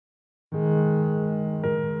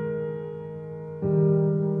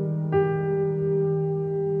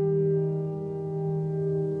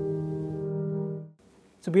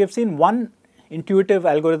So we have seen one intuitive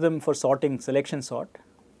algorithm for sorting, selection sort.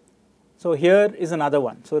 So here is another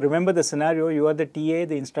one. So remember the scenario, you are the TA,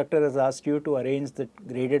 the instructor has asked you to arrange the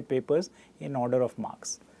graded papers in order of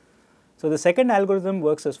marks. So the second algorithm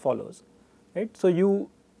works as follows, right? So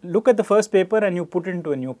you look at the first paper and you put it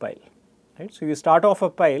into a new pile, right? So you start off a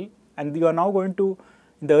pile and you are now going to,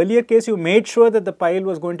 in the earlier case you made sure that the pile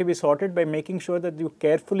was going to be sorted by making sure that you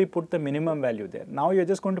carefully put the minimum value there. Now you are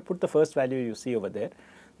just going to put the first value you see over there.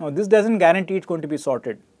 Now this does not guarantee it is going to be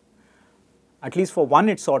sorted. At least for one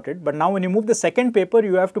it's sorted, but now when you move the second paper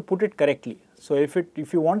you have to put it correctly. So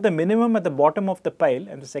if you want the minimum at the bottom of the pile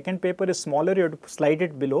and the second paper is smaller, you have to slide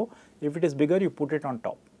it below. If it is bigger, you put it on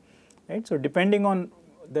top, right? So depending on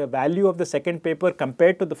the value of the second paper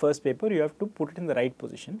compared to the first paper, you have to put it in the right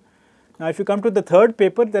position. Now if you come to the third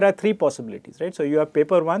paper, there are three possibilities, right? So you have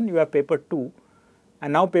paper 1, you have paper 2,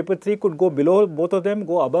 and now paper 3 could go below both of them,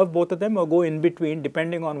 go above both of them, or go in between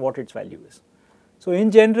depending on what its value is. So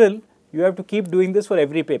in general, you have to keep doing this for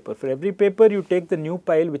every paper. For every paper, you take the new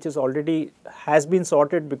pile which is already has been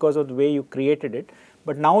sorted because of the way you created it.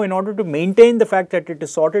 But now in order to maintain the fact that it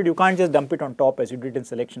is sorted, you can't just dump it on top as you did in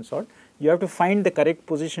selection sort. You have to find the correct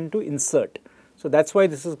position to insert. So that's why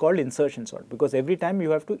this is called insertion sort, because every time you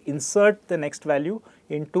have to insert the next value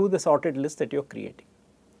into the sorted list that you're creating.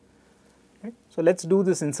 Right? So let's do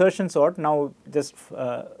this insertion sort. Now just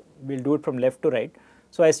we'll do it from left to right.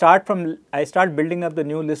 So I start building up the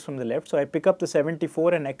new list from the left. So I pick up the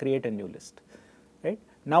 74 and I create a new list, right?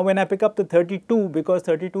 Now when I pick up the 32, because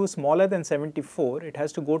 32 is smaller than 74, it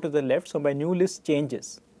has to go to the left. So my new list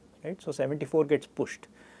changes, right? So 74 gets pushed.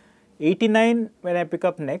 89 when I pick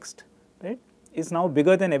up next, right, is now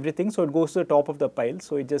bigger than everything. So it goes to the top of the pile.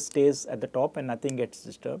 So it just stays at the top and nothing gets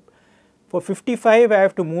disturbed. For 55, I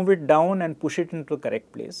have to move it down and push it into the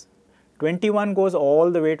correct place. 21 goes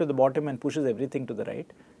all the way to the bottom and pushes everything to the right,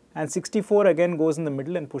 and 64 again goes in the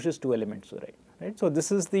middle and pushes two elements to the right, right? So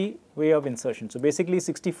this is the way of insertion. So basically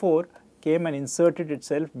 64 came and inserted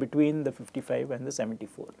itself between the 55 and the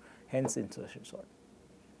 74, hence insertion sort.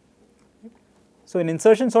 Right? So in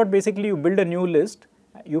insertion sort, basically you build a new list,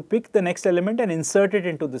 you pick the next element and insert it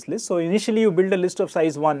into this list. So initially you build a list of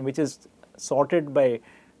size 1 which is sorted by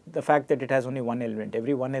the fact that it has only one element.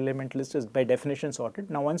 Every one element list is by definition sorted.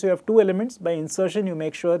 Now once you have two elements, by insertion you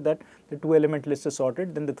make sure that the two element list is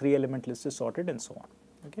sorted, then the three element list is sorted, and so on.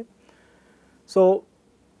 Okay. So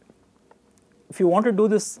if you want to do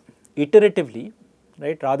this iteratively,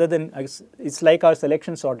 right, rather than, it's like our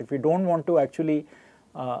selection sort, if you don't want to actually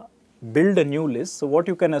build a new list, so what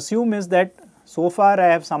you can assume is that so far I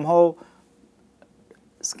have somehow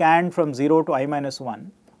scanned from 0 to I minus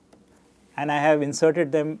 1. And I have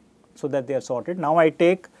inserted them so that they are sorted. Now I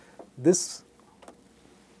take this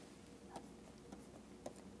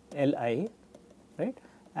Li, right,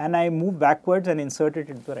 and I move backwards and insert it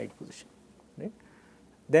into the right position, right.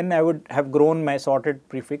 Then I would have grown my sorted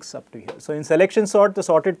prefix up to here. So in selection sort, the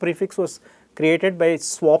sorted prefix was created by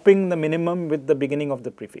swapping the minimum with the beginning of the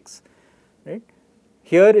prefix, right.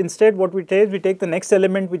 Here instead what we take is we take the next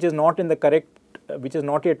element which is not in the correct, which is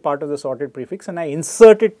not yet part of the sorted prefix, and I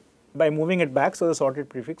insert it by moving it back, so the sorted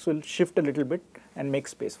prefix will shift a little bit and make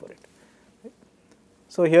space for it. Right?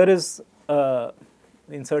 So here is the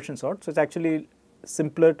insertion sort. So it's actually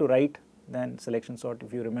simpler to write than selection sort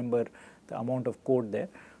if you remember the amount of code there.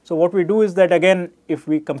 So what we do is that again, if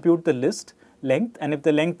we compute the list length, and if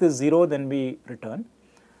the length is 0, then we return.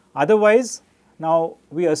 Otherwise, now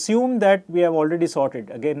we assume that we have already sorted.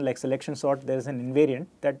 Again, like selection sort, there is an invariant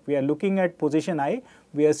that we are looking at position I.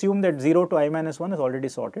 We assume that 0 to I minus 1 is already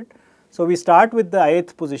sorted. So we start with the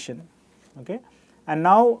ith position, okay, and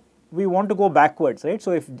now we want to go backwards, right.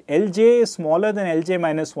 So if Lj is smaller than Lj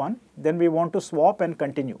minus 1, then we want to swap and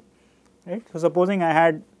continue, right. So supposing I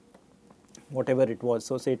had whatever it was,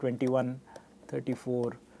 so say 21,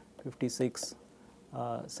 34, 56,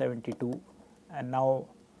 72, and now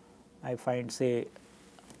I find, say,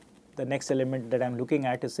 the next element that I am looking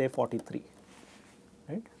at is say 43,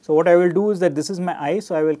 right. So what I will do is that this is my I,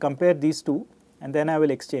 so I will compare these two and then I will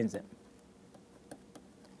exchange them.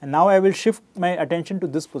 And now I will shift my attention to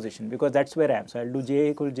this position because that's where I am. So I will do j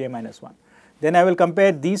equal j minus 1. Then I will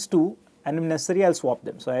compare these two, and if necessary I will swap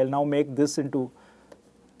them. So I will now make this into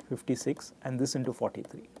 56 and this into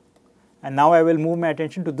 43. And now I will move my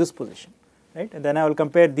attention to this position, right. And then I will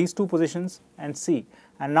compare these two positions and see.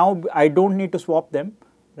 And now I don't need to swap them,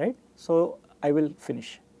 right. So I will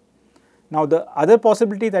finish. Now the other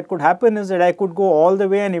possibility that could happen is that I could go all the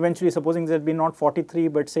way and eventually, supposing there had been not 43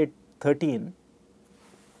 but say 13,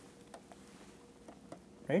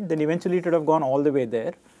 right, then eventually it would have gone all the way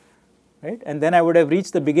there. right? And then I would have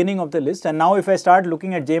reached the beginning of the list, and now if I start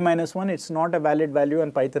looking at j minus 1, it's not a valid value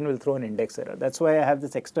and Python will throw an index error. That's why I have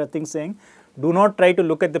this extra thing saying, do not try to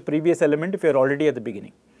look at the previous element if you're already at the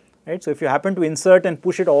beginning, right? So if you happen to insert and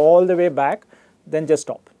push it all the way back, then just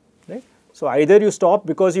stop, right? So either you stop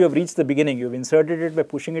because you have reached the beginning, you've inserted it by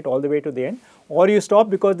pushing it all the way to the end, or you stop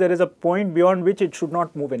because there is a point beyond which it should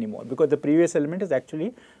not move anymore, because the previous element is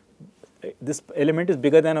actually, this element is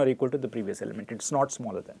bigger than or equal to the previous element, it's not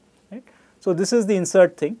smaller than, right? So this is the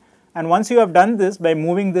insert thing, and once you have done this by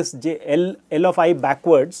moving this L of I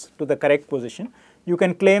backwards to the correct position, you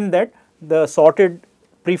can claim that the sorted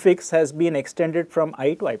prefix has been extended from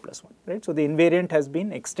I to I plus 1, right? So the invariant has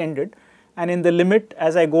been extended, and in the limit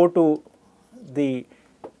as I go to the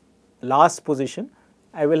last position,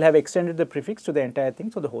 I will have extended the prefix to the entire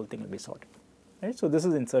thing, so the whole thing will be sorted, right? So this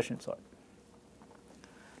is insertion sort.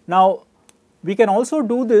 Now we can also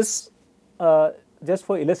do this just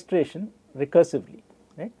for illustration recursively,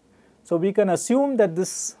 right? So we can assume that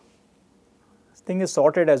this thing is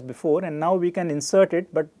sorted as before, and now we can insert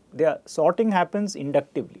it, but the sorting happens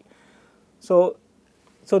inductively. So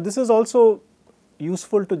this is also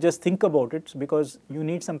useful to just think about it, because you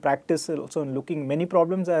need some practice also in looking. Many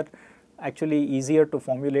problems are actually easier to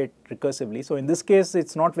formulate recursively. So in this case,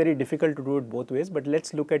 it's not very difficult to do it both ways, but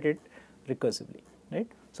let's look at it recursively, right?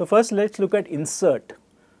 So first let's look at insert.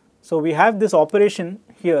 So we have this operation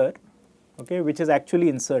here, okay, which is actually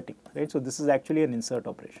inserting, right? So this is actually an insert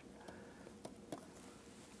operation.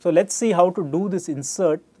 So let's see how to do this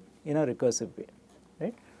insert in a recursive way,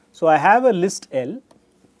 right? So I have a list L,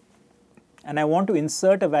 and I want to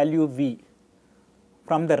insert a value V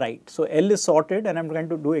from the right. So L is sorted, and I'm going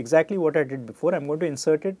to do exactly what I did before. I'm going to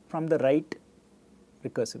insert it from the right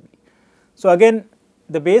recursively. So again,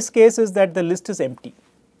 the base case is that the list is empty.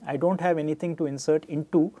 I don't have anything to insert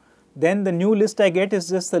into. Then the new list I get is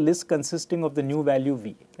just the list consisting of the new value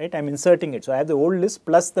V, right? I'm inserting it. So I have the old list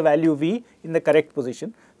plus the value V in the correct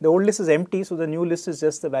position. The old list is empty, so the new list is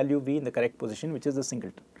just the value V in the correct position, which is the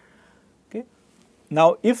singleton, okay?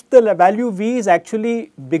 Now if the value V is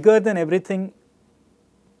actually bigger than everything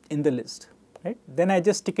in the list, right, then I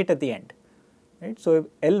just stick it at the end, right? So if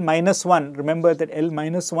L minus 1, remember that L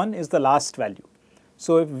minus 1 is the last value.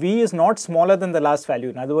 So if V is not smaller than the last value,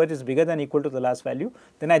 in other words, it's bigger than or equal to the last value,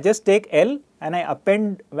 then I just take L and I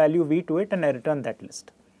append value V to it and I return that list.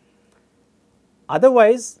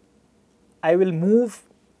 Otherwise, I will move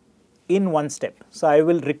in one step. So I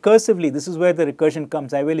will recursively, this is where the recursion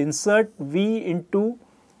comes, I will insert V into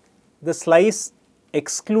the slice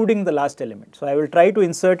excluding the last element. So I will try to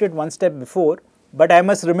insert it one step before, but I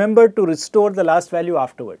must remember to restore the last value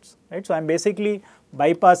afterwards, right? So I'm basically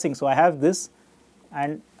bypassing. So I have this,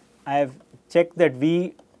 and I have checked that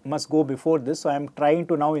V must go before this, so I am trying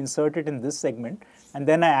to now insert it in this segment, and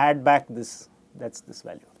then I add back this, that's this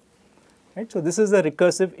value, right? So this is a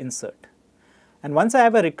recursive insert, and once I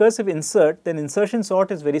have a recursive insert, then insertion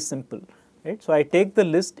sort is very simple, right? So I take the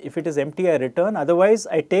list, if it is empty I return, otherwise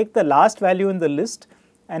I take the last value in the list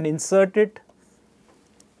and insert it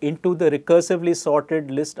into the recursively sorted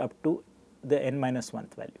list up to the n minus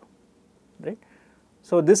 1th value, right?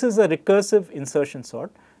 So this is a recursive insertion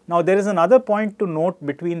sort. Now there is another point to note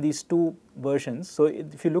between these two versions. So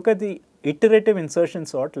if you look at the iterative insertion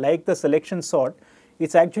sort, like the selection sort,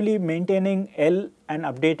 it's actually maintaining L and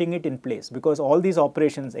updating it in place, because all these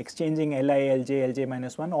operations, exchanging Li, Lj, Lj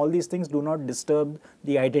minus 1, all these things do not disturb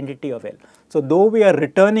the identity of L. So though we are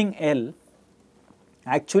returning L,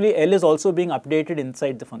 actually L is also being updated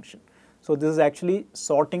inside the function. So this is actually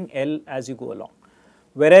sorting L as you go along.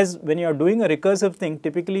 Whereas when you are doing a recursive thing,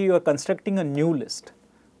 typically you are constructing a new list,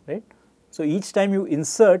 right? So each time you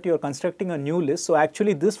insert, you are constructing a new list. So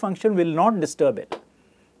actually this function will not disturb it,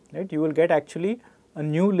 right? You will get actually a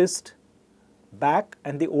new list back,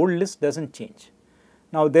 and the old list doesn't change.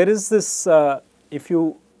 Now there is this, if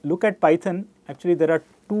you look at Python, actually there are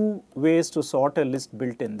two ways to sort a list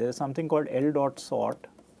built in. There is something called L.sort,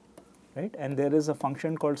 right? And there is a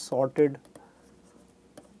function called sorted,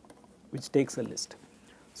 which takes a list.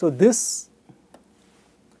 So this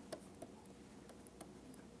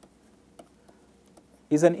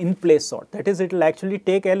is an in-place sort. That is, it will actually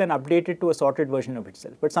take L and update it to a sorted version of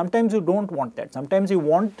itself. But sometimes you don't want that. Sometimes you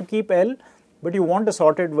want to keep L, but you want a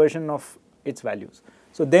sorted version of its values.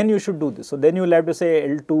 So then you should do this. So then you will have to say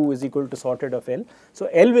L2 is equal to sorted of L. So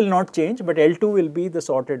L will not change, but L2 will be the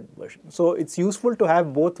sorted version. So it's useful to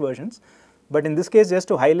have both versions. But in this case, just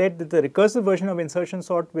to highlight that the recursive version of insertion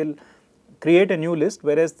sort will create a new list,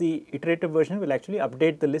 whereas the iterative version will actually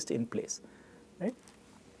update the list in place, right?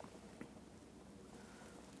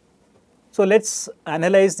 So let's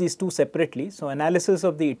analyze these two separately. So analysis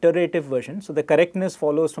of the iterative version. So the correctness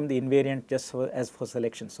follows from the invariant just as for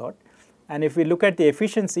selection sort. And if we look at the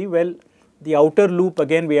efficiency, well, the outer loop,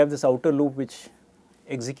 again we have this outer loop which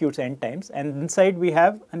executes n times, and inside we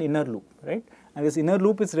have an inner loop, right? And this inner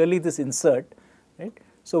loop is really this insert, right?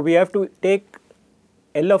 So we have to take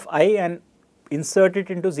L of I and insert it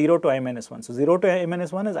into 0 to I minus 1. So 0 to I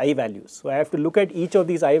minus 1 is I values. So I have to look at each of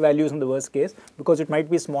these I values in the worst case because it might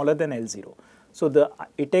be smaller than L0. So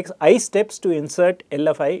it takes I steps to insert L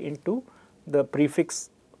of I into the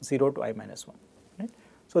prefix 0 to I minus 1. Right?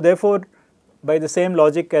 So therefore, by the same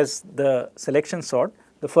logic as the selection sort,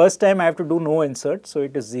 the first time I have to do no insert, so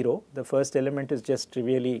it is 0. The first element is just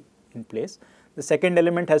trivially in place. The second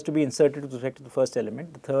element has to be inserted with respect to the first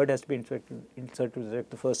element. The third has to be inserted with respect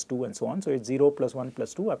to the first two, and so on. So it's 0 plus 1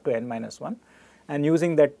 plus 2 up to n minus 1. And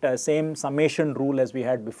using that same summation rule as we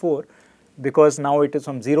had before, because now it is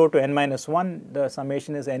from 0 to n minus 1, the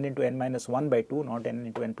summation is n into n minus 1 by 2, not n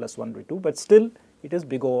into n plus 1 by 2, but still it is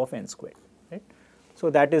big O of n squared. Right? So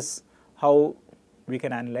that is how we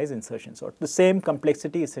can analyze insertion sort. The same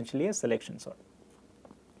complexity essentially as selection sort.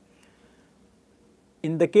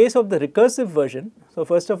 In the case of the recursive version, so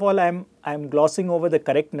first of all I am glossing over the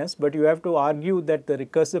correctness, but you have to argue that the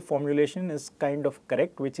recursive formulation is kind of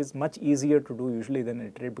correct, which is much easier to do usually than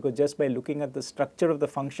iterative, because just by looking at the structure of the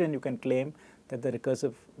function you can claim that the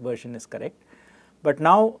recursive version is correct. But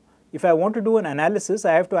now if I want to do an analysis,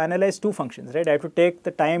 I have to analyze two functions, right? I have to take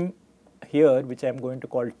the time here, which I am going to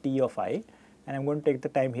call t of I, and I am going to take the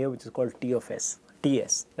time here, which is called t of s,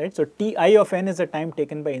 ts, right? So ti of n is the time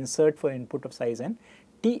taken by insert for input of size n.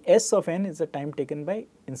 Ts of n is the time taken by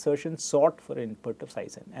insertion sort for input of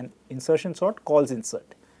size n, and insertion sort calls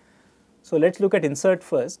insert. So let's look at insert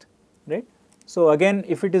first, right? So again,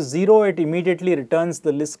 if it is 0, it immediately returns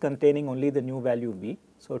the list containing only the new value v.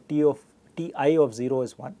 So ti of 0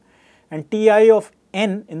 is 1, and ti of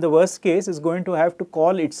n in the worst case is going to have to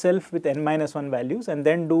call itself with n minus 1 values and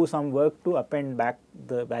then do some work to append back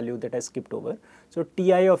the value that I skipped over. So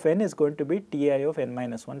ti of n is going to be ti of n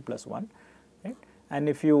minus 1 plus 1, right? And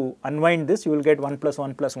if you unwind this, you will get 1 plus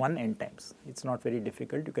 1 plus 1 n times. It's not very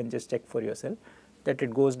difficult. You can just check for yourself that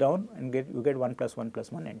it goes down and you get 1 plus 1 plus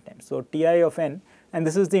 1 n times. So ti of n, and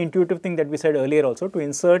this is the intuitive thing that we said earlier also, to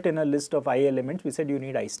insert in a list of I elements, we said you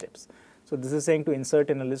need I steps. So this is saying to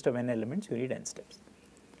insert in a list of n elements, you need n steps.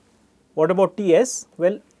 What about ts?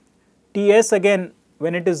 Well, ts again,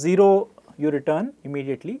 when it is 0, you return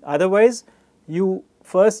immediately. Otherwise, you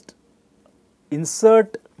first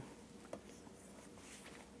insert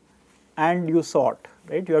and you sort,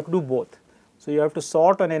 right? You have to do both. So you have to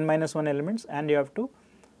sort on n minus 1 elements and you have to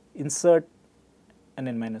insert an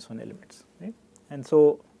n minus 1 elements, right? And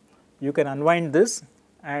so you can unwind this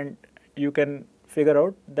and you can figure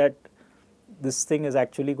out that this thing is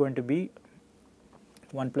actually going to be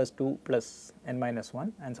 1 plus 2 plus n minus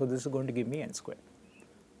 1, and so this is going to give me n squared,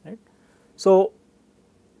 right? So,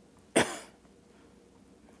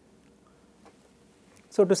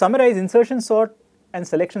 so to summarize, insertion sort and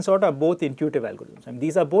selection sort are both intuitive algorithms, and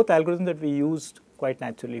these are both algorithms that we used quite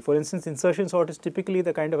naturally. For instance, insertion sort is typically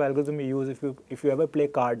the kind of algorithm you use if you ever play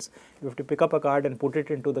cards. You have to pick up a card and put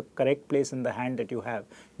it into the correct place in the hand that you have.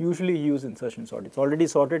 Usually you use insertion sort. It's already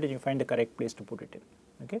sorted and you find the correct place to put it in.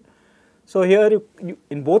 Okay. So here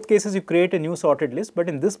in both cases you create a new sorted list, but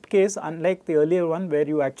in this case, unlike the earlier one where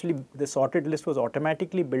you actually the sorted list was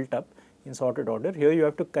automatically built up in sorted order, here you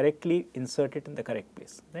have to correctly insert it in the correct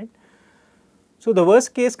place, right? So the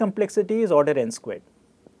worst case complexity is order n squared.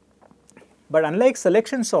 But unlike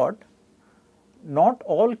selection sort, not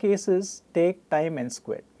all cases take time n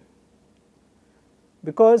squared.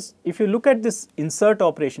 Because if you look at this insert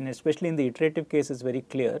operation, especially in the iterative case, is very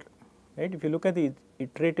clear, right? If you look at the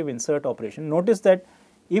iterative insert operation, notice that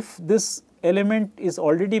if this element is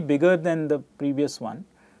already bigger than the previous one,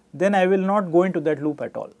 then I will not go into that loop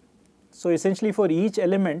at all. So essentially for each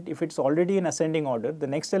element, if it's already in ascending order, the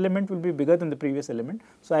next element will be bigger than the previous element,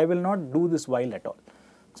 so I will not do this while at all.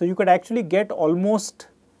 So you could actually get almost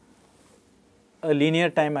a linear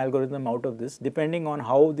time algorithm out of this depending on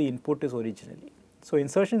how the input is originally. So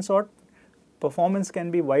insertion sort performance can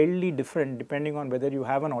be wildly different depending on whether you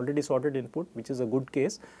have an already sorted input, which is a good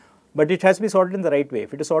case, but it has to be sorted in the right way.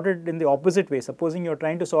 If it is sorted in the opposite way, supposing you are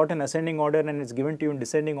trying to sort in ascending order and it's given to you in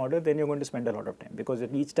descending order, then you are going to spend a lot of time, because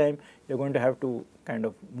at each time you are going to have to kind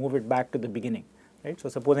of move it back to the beginning, right? So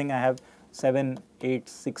supposing I have 7, 8,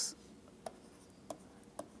 6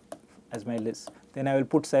 as my list, then I will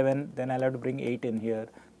put 7, then I will have to bring 8 in here,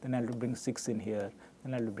 then I will have to bring 6 in here,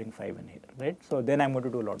 then I will have to bring 5 in here, right? So then I am going to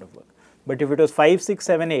do a lot of work. But if it was 5, 6,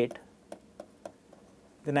 7, 8,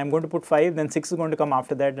 then I am going to put 5, then 6 is going to come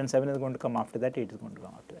after that, then 7 is going to come after that, 8 is going to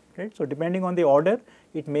come after that, right. So, depending on the order,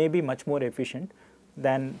 it may be much more efficient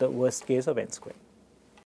than the worst case of n square.